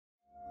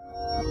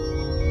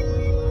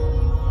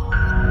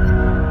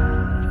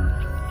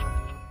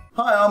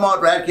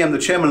Todd Radke. I'm the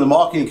chairman of the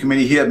marketing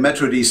committee here at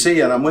Metro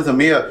DC, and I'm with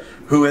Amir,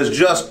 who has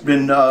just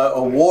been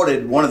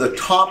awarded one of the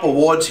top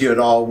awards here at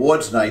our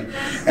awards night.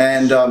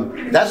 And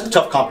that's a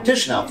tough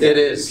competition out there. It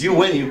is. If you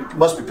win, you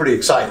must be pretty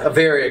excited.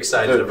 Very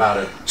excited about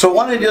it. So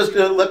why don't you just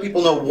let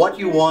people know what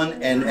you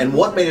won and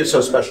what made it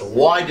so special?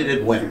 Why did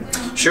it win?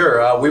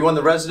 Sure. We won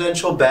the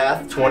residential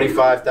bath,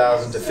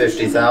 $25,000 to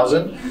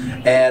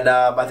 $50,000. And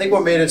I think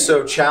what made it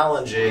so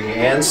challenging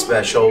and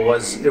special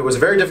was it was a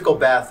very difficult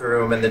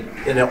bathroom in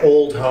an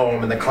old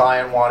home, and the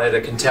client wanted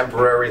a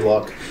contemporary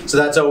look. So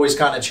that's always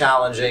kind of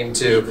challenging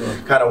to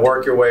kind of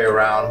work your way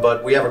around.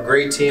 But we have a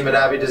great team at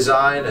Abbey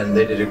Design, and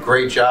they did a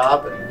great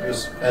job, and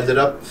just ended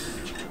up,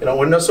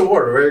 winning this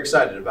award. We're very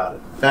excited about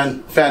it.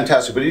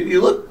 Fantastic. But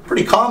you look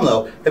pretty calm,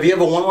 though. Have you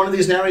ever won one of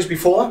these NARIs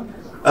before?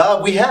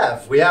 We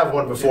have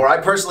one before. I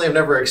personally have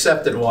never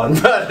accepted one,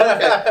 but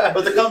okay.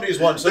 But the company's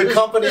won. So the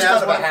company has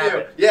kind of one a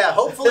habit. Yeah,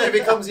 hopefully it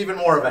becomes even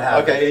more of a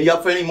habit. Okay, and you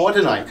up for any more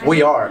tonight?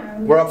 We are.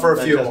 We're up for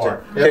a few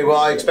more. Okay, well,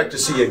 I expect to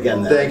see you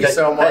again then. Thank you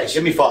so much. Hey,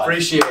 give me 5.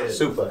 Appreciate it.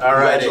 Super. All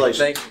right. Congratulations.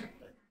 Thank you.